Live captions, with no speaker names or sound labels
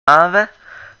of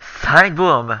Sonic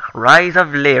Boom, Rise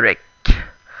of Lyric.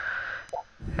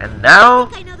 And now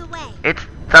it's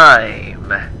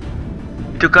time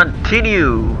to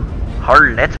continue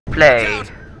our Let's Play.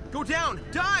 Go down!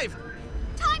 Dive!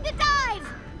 Time to dive!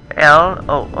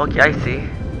 Oh, okay, I see.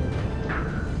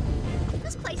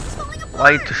 This place is falling apart!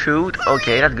 Why to shoot?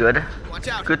 Okay, that's good. Watch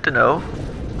out! Good to know.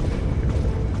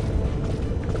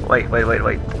 Wait.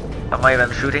 Am I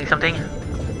even shooting something?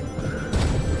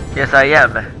 Yes, I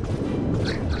am.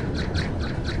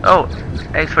 Oh,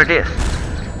 thanks for this.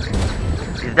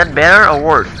 Is that better or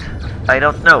worse? I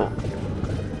don't know.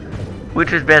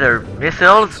 Which is better,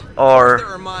 missiles or... There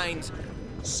are mines.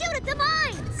 Shoot at the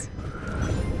mines!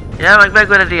 Yeah, might be a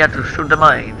good idea to shoot the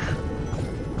mines.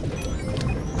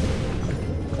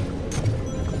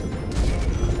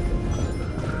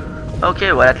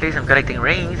 Okay, well at least I'm collecting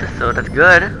rings, so that's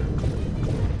good.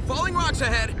 Falling rocks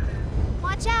ahead.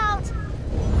 Watch out!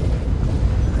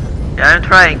 Yeah, I'm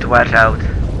trying to watch out.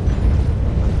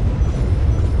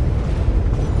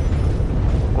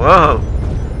 Whoa!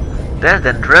 That's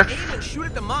dangerous. Aim and shoot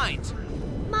at the mines.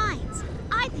 Mines!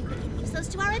 I think we can use those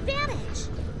to our advantage.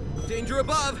 Danger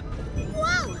above.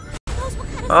 Whoa! Those will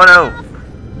cut us Oh no! off.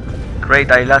 Great,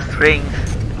 I lost rings.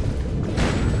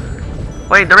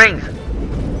 Wait, the rings!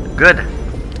 Good.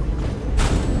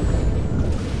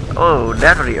 Oh,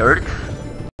 that really hurts.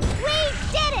 We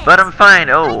did it! But I'm fine,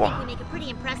 I oh. think we make a pretty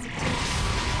impressive team.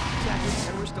 Exactly,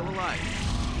 and we're still alive.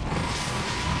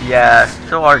 Yeah,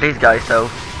 so are these guys, so.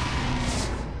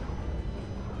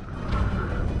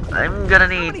 I'm gonna How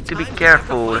many need to be times do we have to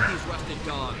careful. fight these rusted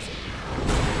dogs?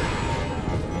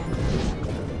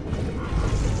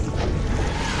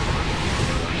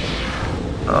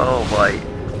 Oh boy.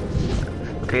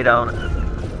 Stay down.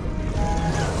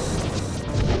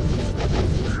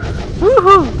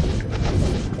 Woohoo!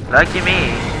 Lucky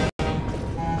me.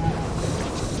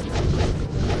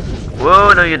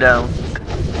 Whoa, no you don't.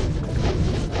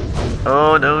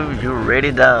 Oh no, you're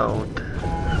already down.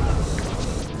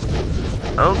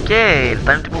 Okay, it's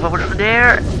time to move over from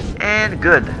there. And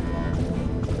good.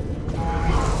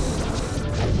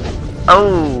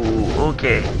 Oh,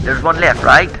 okay. There's one left,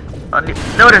 right? Only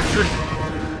no, there's two.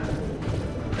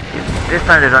 This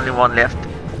time there's only one left.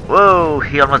 Whoa,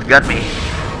 he almost got me.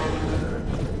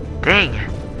 Dang,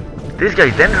 this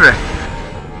guy's dangerous.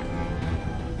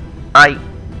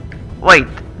 Wait,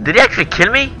 did he actually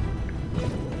kill me?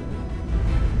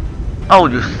 Oh,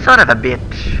 you son of a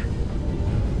bitch.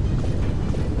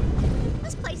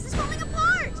 This place is falling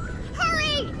apart!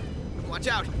 Hurry! Watch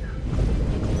out.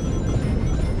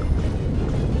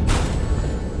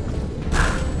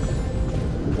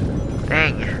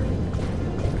 Dang.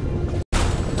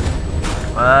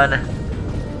 Come on.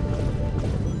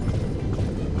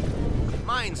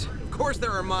 Mines. Of course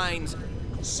there are mines.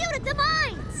 Shoot at the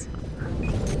mines!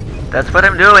 That's what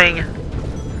I'm doing.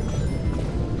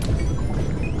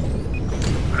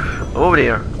 Over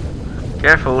there.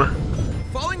 Careful.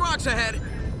 Falling rocks ahead.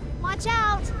 Watch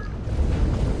out!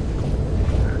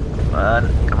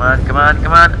 Come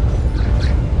on.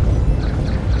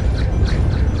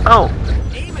 Oh,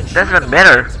 Aim and shoot that's at even the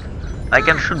better. mines. I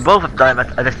can shoot both of them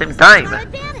at the same Our time.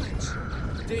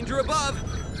 advantage! Danger above.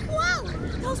 Whoa!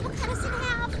 Those will cut us in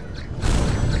half!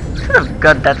 Should have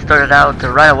got that started out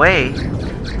right away.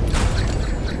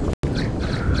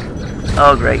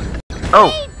 Oh, great.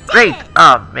 Oh, great.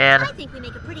 Oh, man. I think we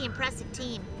make a pretty impressive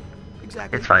team.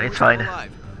 Exactly. It's fine, and it's we're still fine.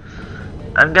 alive.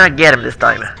 I'm gonna get him this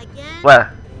time. Again? Well,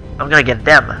 I'm gonna get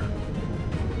them.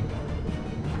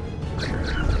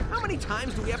 How many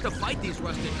times do we have to fight these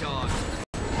rusted dogs?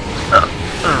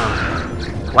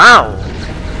 Wow.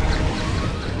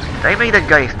 Did I make that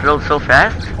guy explode so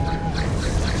fast?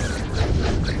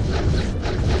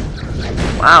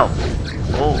 Wow.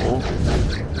 Oh.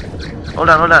 Hold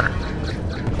on.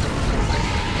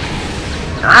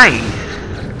 Nice.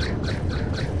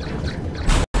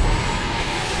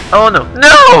 Oh no.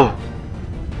 No!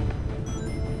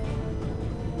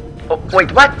 Oh,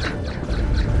 wait, what?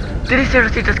 Did he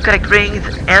seriously just collect rings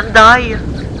and die?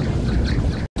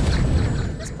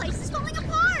 This place is falling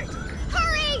apart!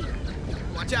 Hurry!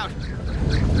 Watch out.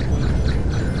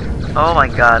 Oh my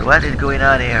god, what is going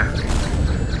on here?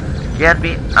 Get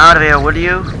me out of here, will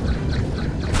you?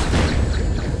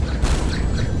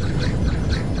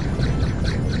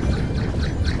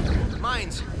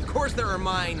 Mines. Of course there are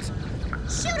mines.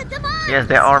 Shoot at the mines! Yes,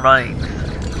 there are mines.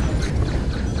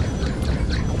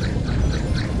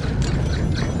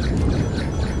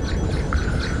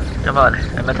 Come on,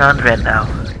 I'm at 100 now.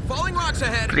 Falling rocks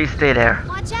ahead. Please stay there.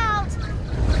 Watch out!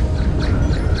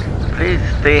 Please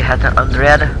stay at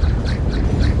 100.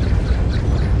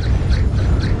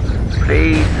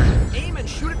 please. Aim and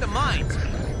shoot at the mines.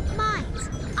 Mines.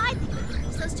 I think we can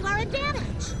use those to our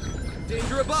advantage.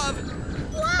 Danger above.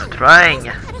 Whoa! I'm trying.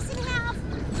 Those will cut us in half.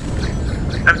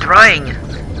 I'm trying.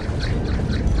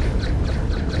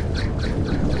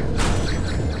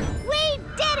 We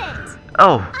did it!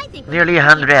 Oh, I think we nearly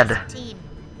can be a 100. decent team.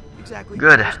 Exactly.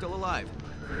 Good. We're still alive.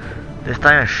 This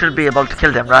time I should be able to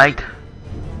kill them, right?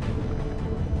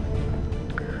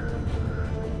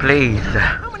 Please.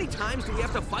 How many times do we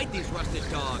have to fight these rusted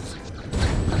dogs?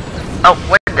 Oh,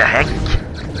 what the heck?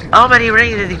 How many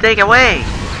rings did he take away?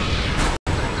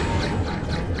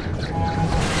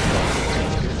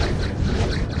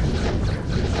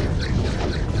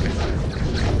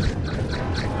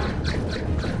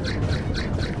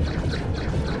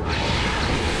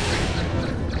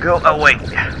 Go away.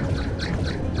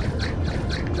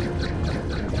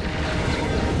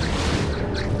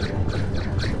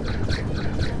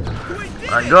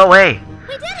 Go away.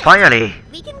 We did it! Finally.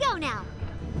 We can go now.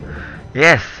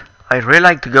 Yes, I really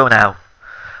like to go now.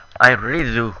 I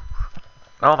really do.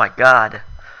 Oh my god.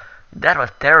 That was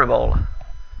terrible.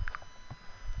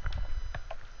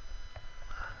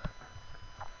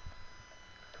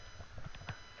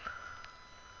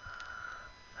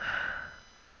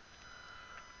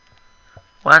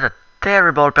 What a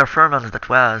terrible performance that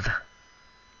was.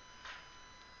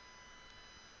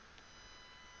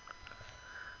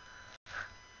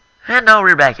 And now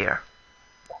we're back here,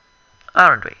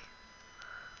 aren't we?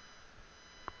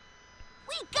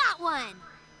 We got one!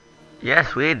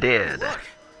 Yes, we did. Look,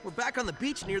 we're back on the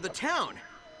beach near the town.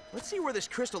 Let's see where this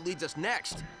crystal leads us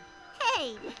next.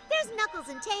 Hey, there's Knuckles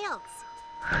and Tails.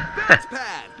 That's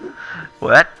bad.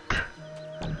 What?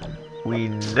 We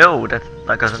know that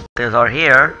Knuckles and Tails are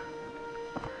here.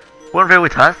 Weren't they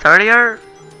with us earlier?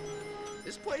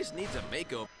 This place needs a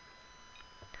makeover.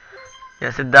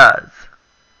 Yes, it does.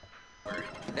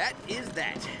 That is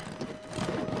that.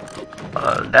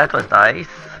 Well, that was nice.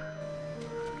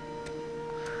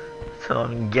 So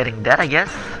I'm getting that, I guess.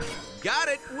 Got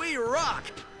it. We rock.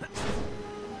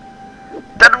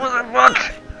 That wasn't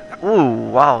much. Ooh,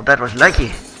 wow, that was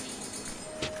lucky.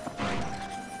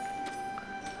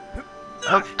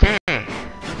 Okay.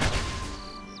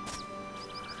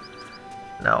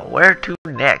 Now, where to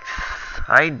next?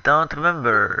 I don't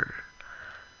remember.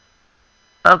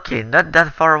 Okay, not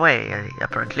that far away,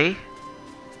 apparently.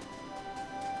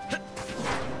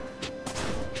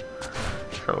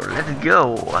 So let's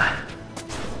go.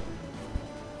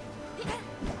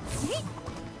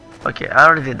 Okay, I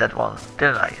already did that one,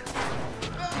 didn't I?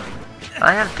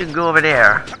 I have to go over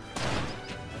there.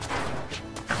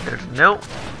 And there's no...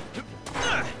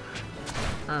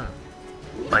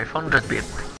 My phone just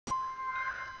beeped.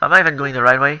 Am I even going the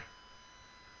right way?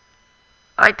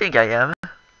 I think I am.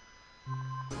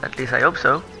 At least I hope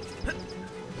so.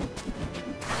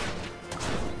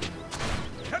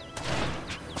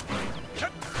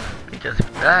 Because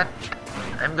if not,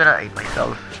 I'm gonna hate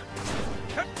myself.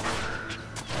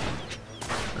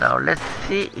 Now let's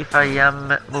see if I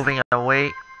am moving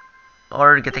away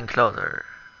or getting closer.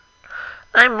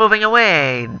 I'm moving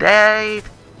away! That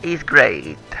is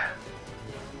great!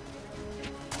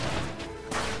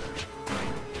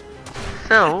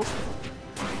 So,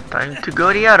 time to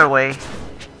go the other way.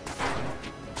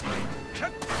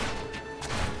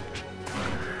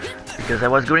 Because I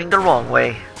was going the wrong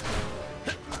way.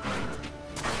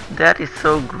 That is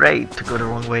so great to go the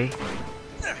wrong way.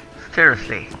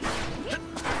 Seriously.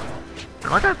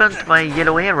 What happened to my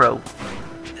yellow arrow?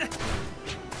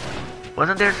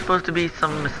 Wasn't there supposed to be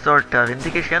some sort of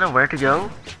indication of where to go?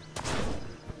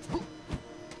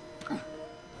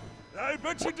 I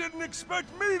bet you didn't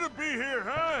expect me to be here,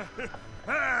 huh?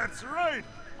 That's right,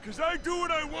 because I do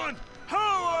what I want, how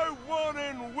I want,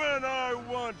 and when I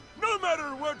want, no matter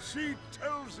what she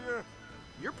tells you.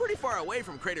 You're pretty far away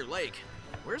from Crater Lake.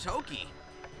 Where's Hokey?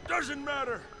 Doesn't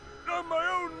matter. I'm my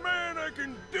own man, I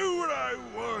can do what I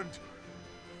want.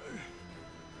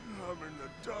 I'm in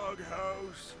the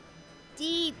doghouse.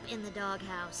 Deep in the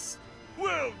doghouse.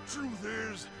 Well, truth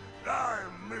is, I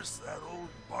miss that old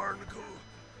barnacle.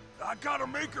 I gotta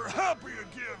make her happy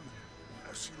again.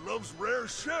 She loves rare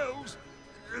shells.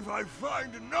 If I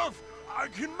find enough, I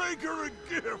can make her a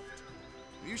gift.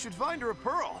 You should find her a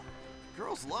pearl.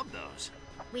 Girls love those.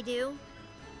 We do?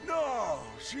 No,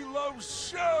 she loves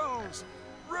shells.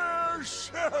 Rare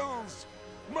shells.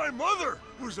 My mother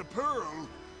was a pearl.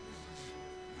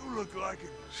 You look like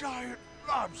a giant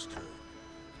lobster.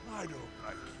 I don't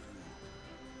like you.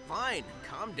 Fine,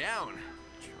 calm down.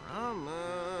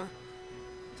 Drama.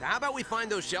 So how about we find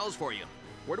those shells for you?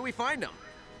 Where do we find them?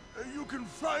 You can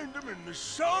find them in the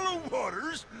shallow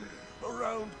waters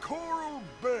around Coral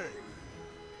Bay.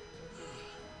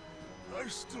 I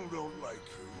still don't like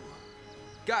you.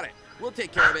 Got it. We'll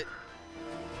take care of it.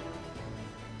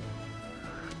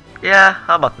 Yeah,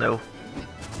 how about no?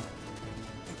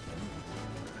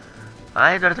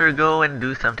 I'd rather go and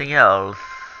do something else.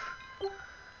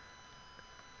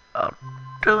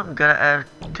 Although I'm gonna have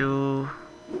to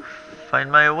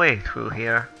find my way through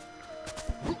here.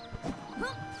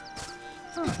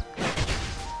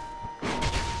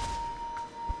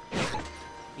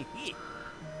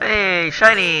 Hey,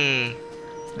 shiny!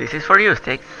 This is for you,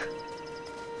 Sticks.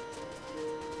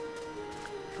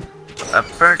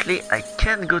 Apparently, I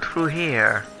can't go through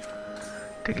here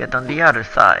to get on the other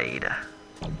side.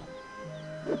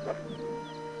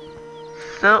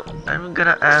 So, I'm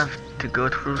gonna have to go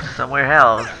through somewhere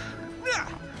else.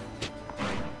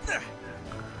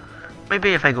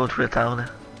 Maybe if I go through the town,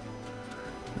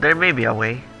 there may be a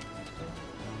way.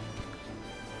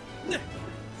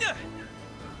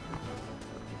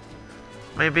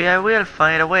 Maybe I will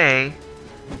find a way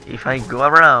if I go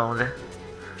around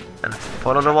and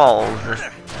follow the walls.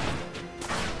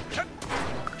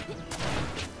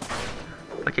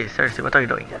 Okay, seriously, what are you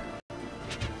doing?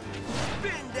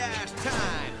 Spin dash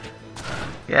time.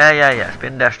 Yeah,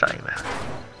 spin dash time.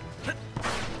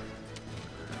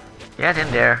 Get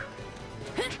in there.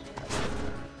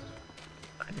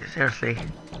 Seriously.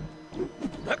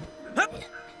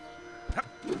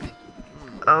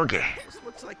 Okay. This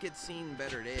looks like it's seen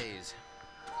better days.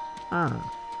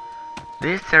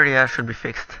 This area should be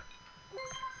fixed.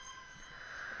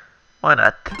 Why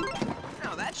not?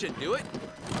 Now that should do it.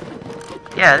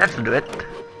 Yeah, that should do it.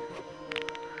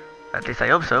 At least I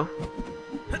hope so.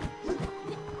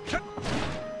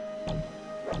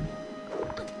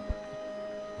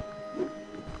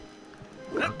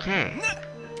 Okay.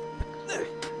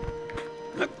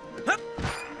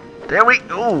 There we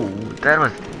go. That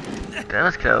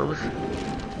was close.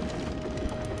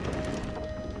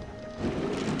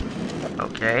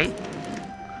 Okay.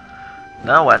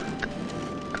 Now what?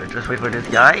 Do I just wait for this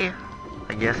guy?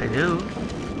 I guess I do.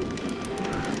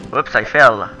 Whoops, I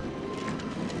fell.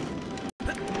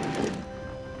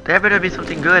 There better be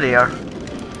something good here.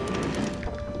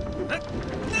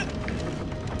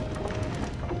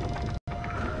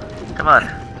 Come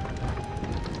on.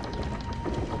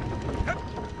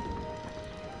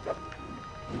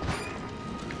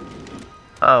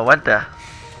 Oh, what the?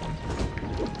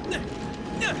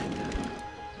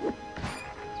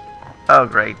 Oh,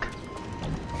 great.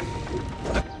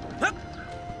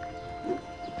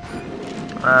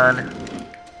 Come on.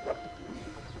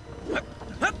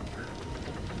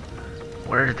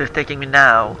 Where is this taking me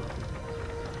now?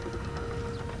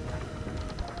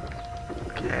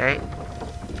 Okay.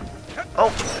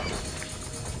 Oh!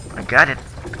 I got it.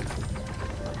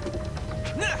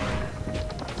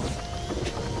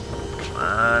 Come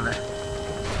on.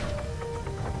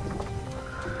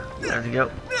 Let's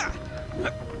go.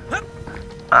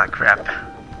 Ah, crap.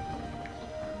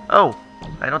 Oh!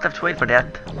 I don't have to wait for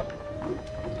that.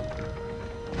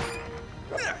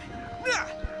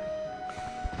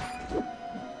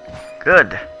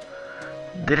 Good.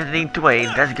 Didn't need to wait,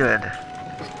 that's good.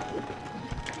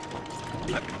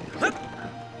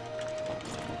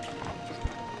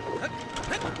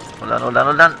 Hold on, hold on,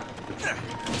 hold on. Time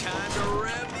to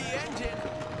rev the engine.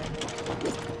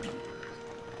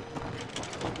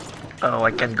 Oh,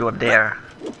 I can't go up there.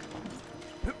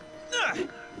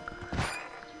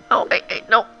 Oh, hey,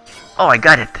 no. Oh, I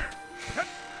got it.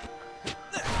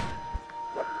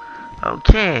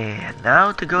 Okay,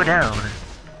 now to go down.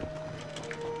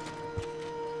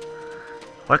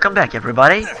 Welcome back,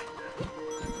 everybody.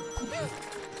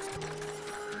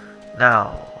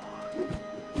 Now,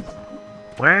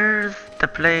 where's the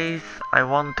place I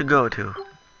want to go to?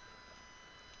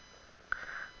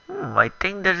 I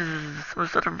think there's some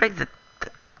sort of exit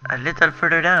a little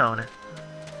further down.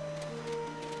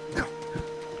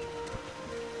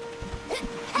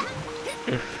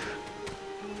 If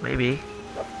maybe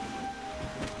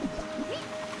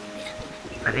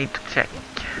I need to check.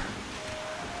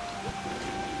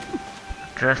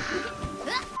 Just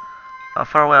how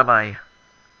far away am I?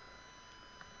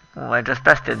 Oh, I just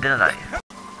passed it, didn't I?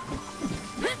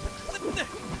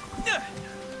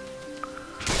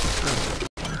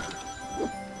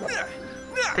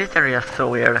 This area is so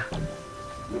weird.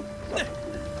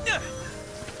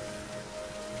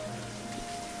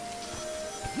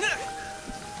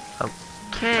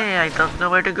 Okay, I don't know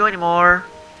where to go anymore.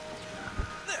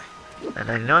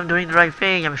 And I know I'm doing the right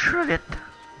thing, I'm sure of it.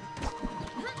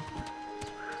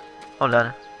 Hold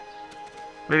on.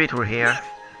 Maybe through here.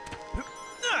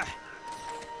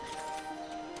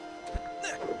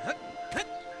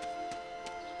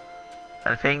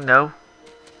 I think no.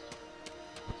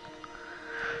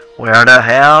 Where the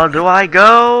hell do I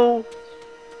go?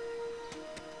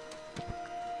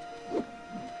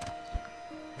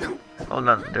 Hold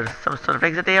on, there's some sort of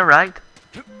exit there, right?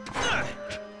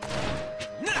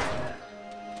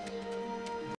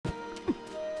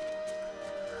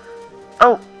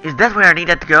 Oh, is that where I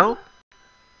needed to go?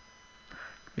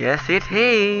 Yes, it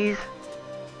is.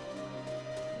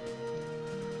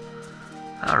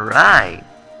 Alright.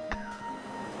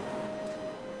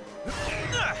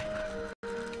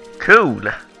 Cool.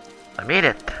 I made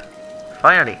it.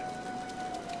 Finally.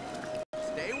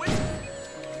 Stay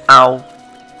with. Ow.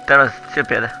 That was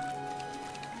stupid.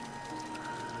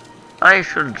 I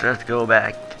should just go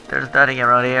back. There's nothing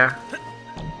around here.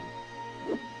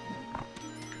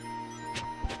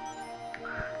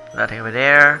 Nothing over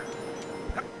there.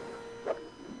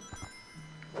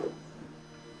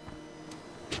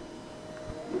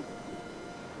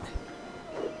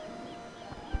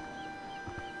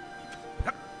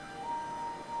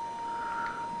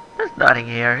 There's nothing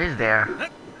here, is there?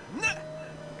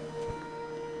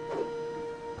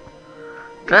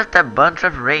 Just a bunch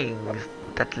of rings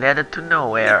that led to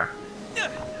nowhere.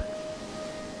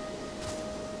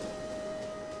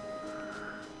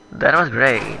 That was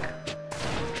great.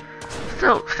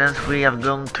 So, since we have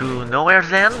gone to Nowhere's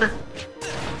Land,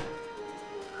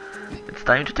 it's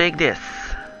time to take this.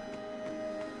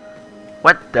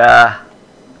 What the?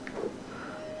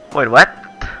 Wait, what?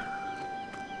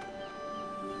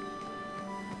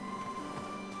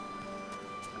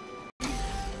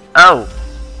 Oh.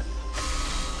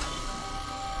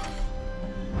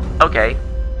 Okay.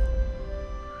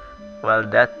 Well,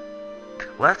 that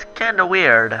was kinda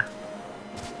weird.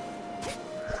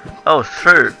 Oh,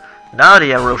 sure. Now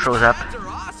the arrow shows up. They're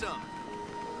awesome.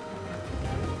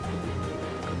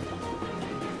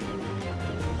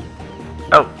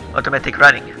 Oh, automatic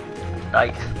running.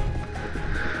 Nice.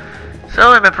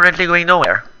 So I'm apparently going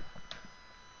nowhere.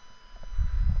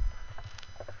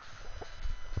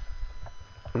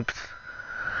 Oops.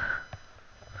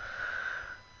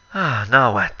 Ah,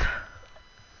 now what?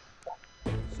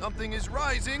 Something is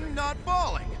rising, not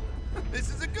falling. This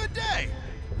is a good day.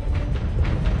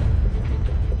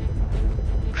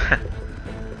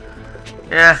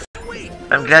 Yeah, Wait.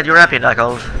 I'm glad you're happy,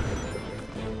 Knuckles.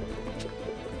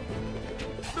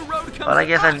 The road comes Well, I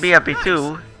guess I'd be happy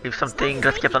too if something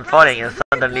just kept on falling and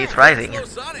suddenly it's rising. Slow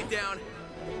Sonic down.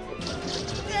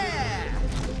 Yeah.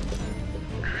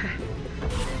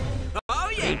 Oh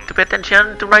yeah. Need to pay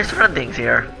attention to my surroundings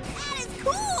here. That is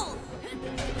cool!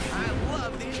 I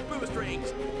love these boost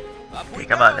rings. Up we Okay,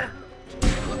 come go. on.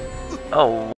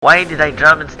 Oh, why did I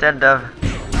jump instead of...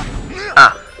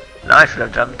 Ah, now I should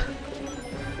have jumped.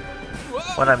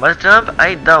 When I must jump,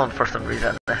 I don't for some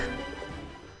reason.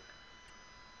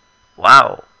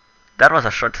 Wow, that was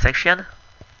a short section.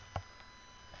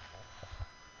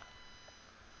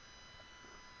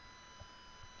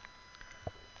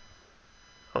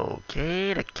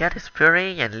 Okay, the cat is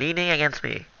purring and leaning against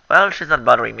me. Well, she's not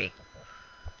bothering me.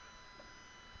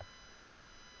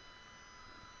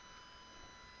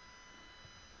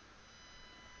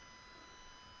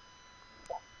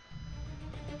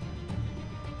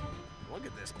 Look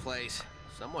at this place.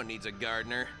 Someone needs a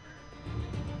gardener.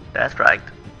 That's right.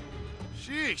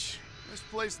 Sheesh, this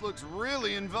place looks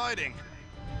really inviting.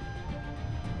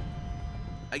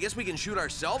 I guess we can shoot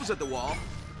ourselves at the wall.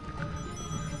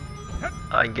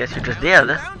 I guess you just did.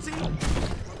 Bouncy.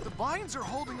 If the vines are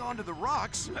holding on to the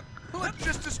rocks, let's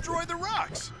just destroy the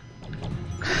rocks.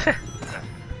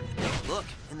 Look,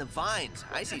 in the vines,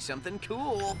 I see something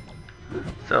cool.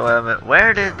 So,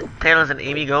 where did Tails and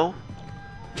Amy go?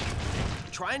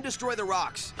 Try and destroy the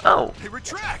rocks. Oh, They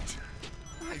retract.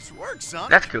 Nice work, son.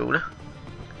 that's cool.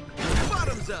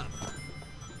 Bottoms up.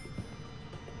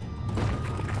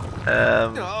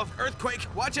 Oh, earthquake!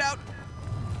 Watch out!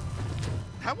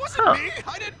 That wasn't Huh. me.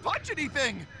 I didn't punch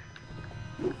anything.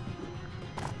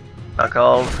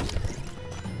 Knuckles.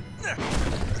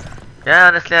 Yeah,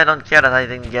 honestly, I don't care that I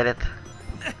didn't get it.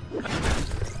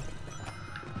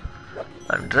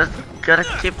 I'm just gonna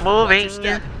keep moving.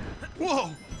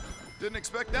 Whoa. Didn't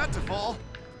expect that to fall.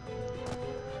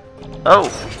 Oh,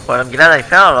 well, I'm glad I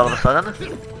fell all of a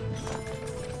sudden.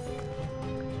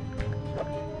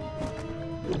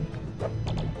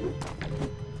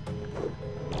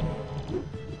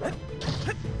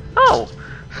 Oh,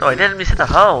 so I didn't miss it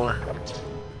at all.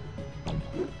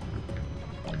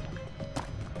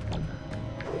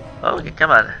 Okay,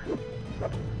 come on.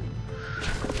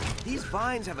 These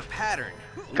vines have a pattern.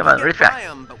 Come We on, can get retract. by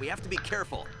 'em, but we have to be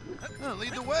careful.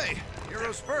 Lead the way.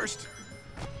 Heroes first.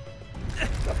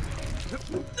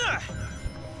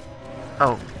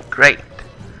 Oh, great.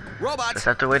 Robots, Just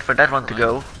have to wait for that one to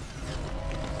go.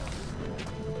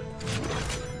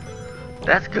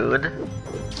 That's good.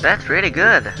 That's really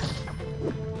good.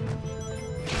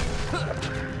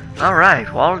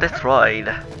 Alright, wall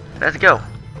destroyed. Let's go.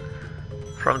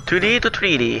 From 2D to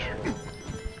 3D.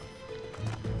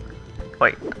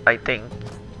 Wait, I think...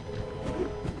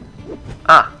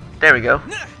 Ah, there we go.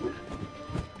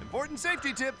 Important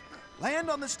safety tip. Land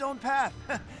on the stone path,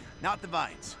 not the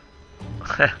vines.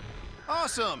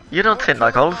 Awesome. You don't No say killer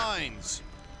Knuckles. vines.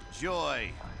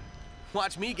 Joy.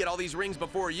 Watch me get all these rings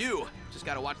before you. Just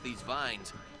gotta watch these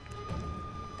vines.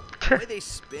 The way they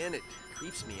spin, it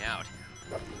creeps me out.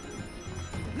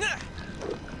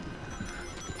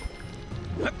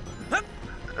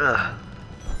 Ugh.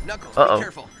 Knuckles, Uh-oh. be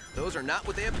careful. Those are not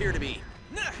what they appear to be.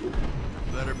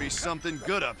 Better be something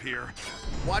good up here.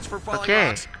 Watch for falling Okay.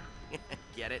 rocks.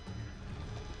 Get it?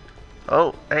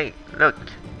 Oh, hey, look.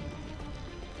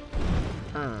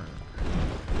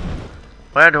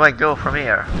 Where do I go from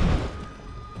here?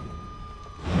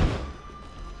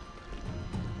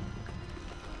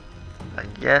 I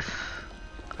guess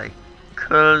I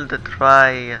could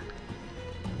try...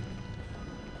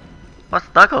 What's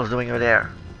Knuckles doing over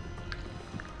there?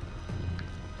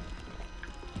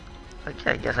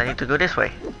 Okay, I guess I need to go this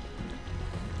way.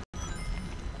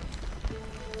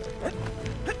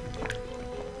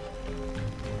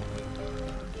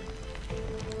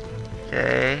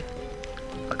 Okay.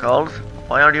 Knuckles,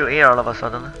 why are you here all of a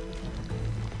sudden?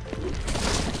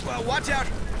 Well, watch out.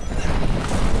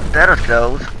 That was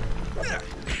close.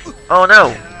 Oh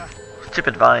no!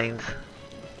 Stupid vines.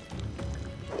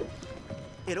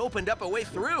 It opened up a way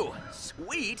through.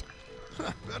 Sweet.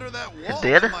 Better that wall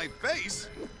did? than my face.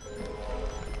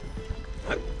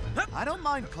 I don't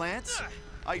mind plants.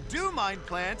 I do mind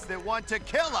plants that want to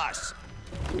kill us.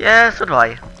 Yeah, so do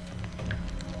I.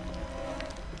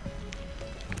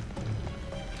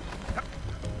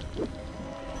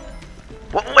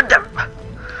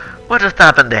 What just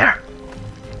happened there?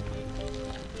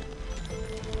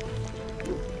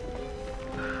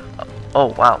 Oh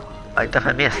wow, I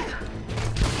definitely missed.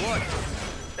 Look,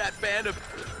 that band of...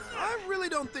 I really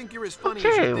don't think you're as funny as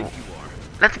Okay, you think you are.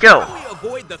 let's go. How do we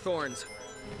avoid the thorns?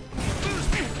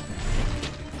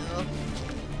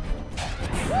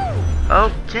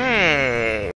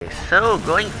 Okay, so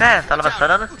going fast all of a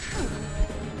sudden.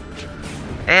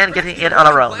 And getting it all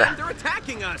around. They're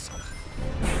attacking us.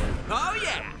 Oh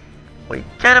yeah. Wait,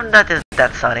 kind of noticed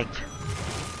that, Sonic.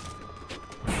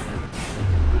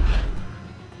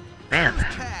 Man.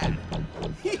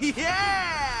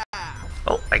 Yeah.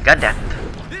 Oh, I got that.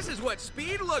 This is what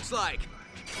speed looks like.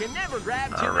 Can never grab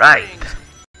too All many right.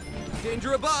 things.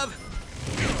 Danger above.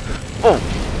 Oh,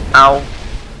 ow.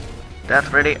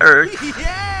 That really hurts.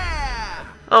 Yeah.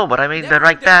 Oh, but I made the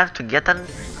right path to get an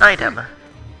item.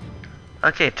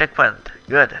 Okay, checkpoint.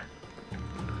 Good.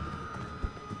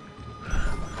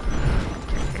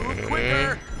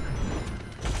 Okay.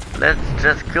 Let's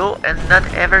just go and not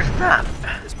ever stop.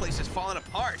 This place is falling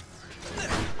apart.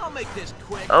 I'll make this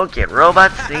quick. Okay,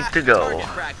 robots need to go. Target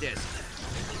practice.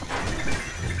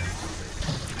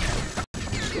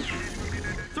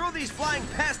 Throw these flying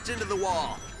pests into the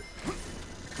wall.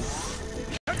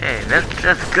 Hey, let's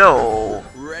just go.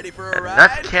 Ready for a And ride?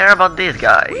 not care about these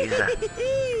guys.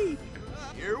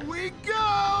 Here we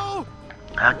go.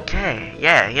 Okay,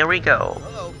 yeah, here we go.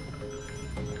 Uh-oh.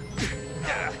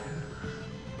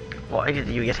 Why did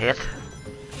you get hit?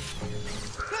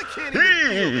 I can't even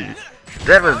feel Hey, that.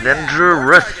 that was Oh, yeah, more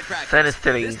dangerous. target practice. Stand This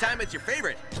still. time it's your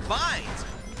favorite. Vines.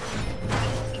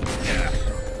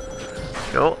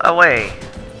 Go away.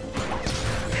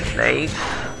 Snakes.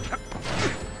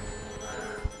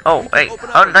 Oh, hey, Open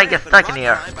up how a did I get ramp and stuck in rock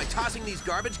here? climb by tossing these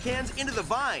garbage cans into the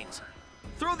vines.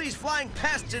 Throw these flying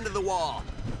pests into the wall.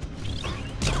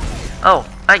 Oh,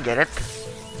 I get it.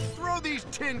 Throw these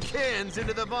tin cans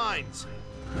into the vines.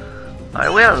 I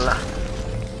will.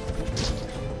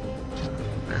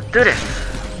 Let's do this.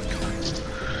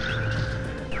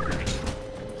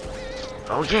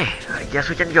 Okay, I guess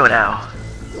we can go now.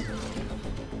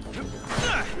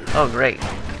 Oh, great.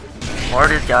 More of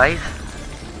these guys.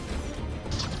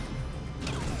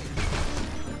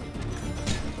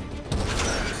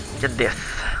 Get this.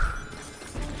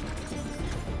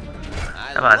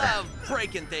 I Come on. love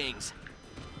breaking things.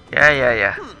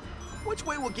 Yeah. Which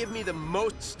way will give me the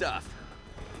most stuff?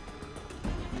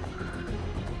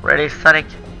 Ready, Sonic?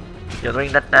 You're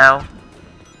doing that now.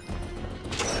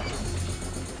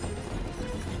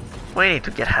 We need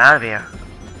to get out of here.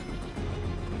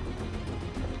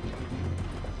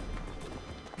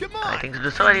 Come on. I think to do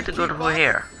so I need to go over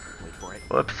here. Wait for it.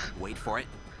 Whoops. Wait for it.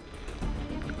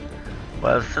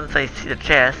 Well, since I see the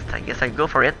chest, I guess I go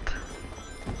for it.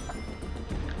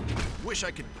 Wish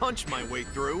I could punch my way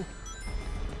through.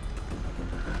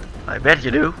 I bet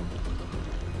you do.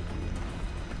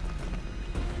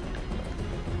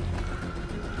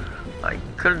 I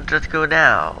could just go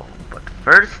now, but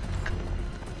first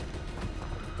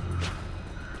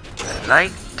I'd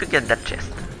like to get that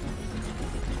chest.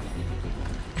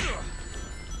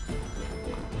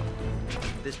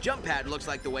 This jump pad looks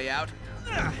like the way out.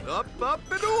 Up, up,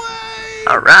 and away!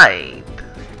 Alright.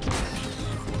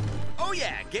 Oh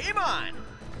yeah, game on!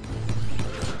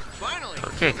 Finally!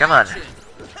 Okay, come on. action.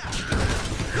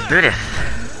 Let's do this.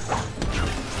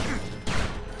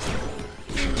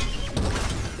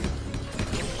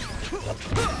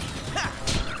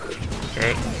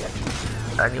 Okay.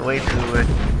 Any way to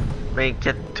make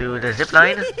it to the zip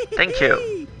line? Thank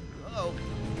you. Oh,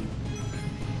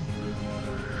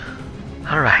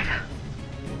 Alright.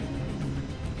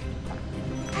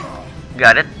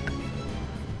 Got it.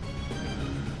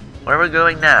 Where are we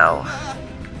going now?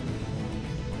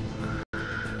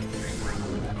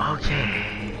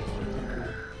 Okay.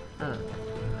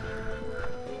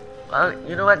 Well,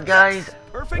 you know what, guys?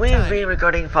 perfect We've timing. been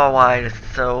recording for a while,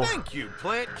 so... Thank you,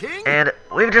 Plant King. And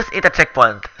we've just hit a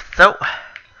checkpoint, so...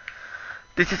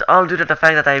 This is all due to the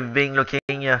fact that I've been looking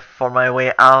for my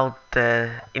way out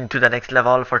into the next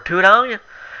level for too long.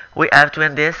 We have to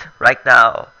end this right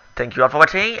now. Thank you all for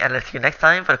watching, and let's see you next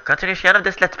time for the continuation of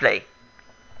this Let's Play.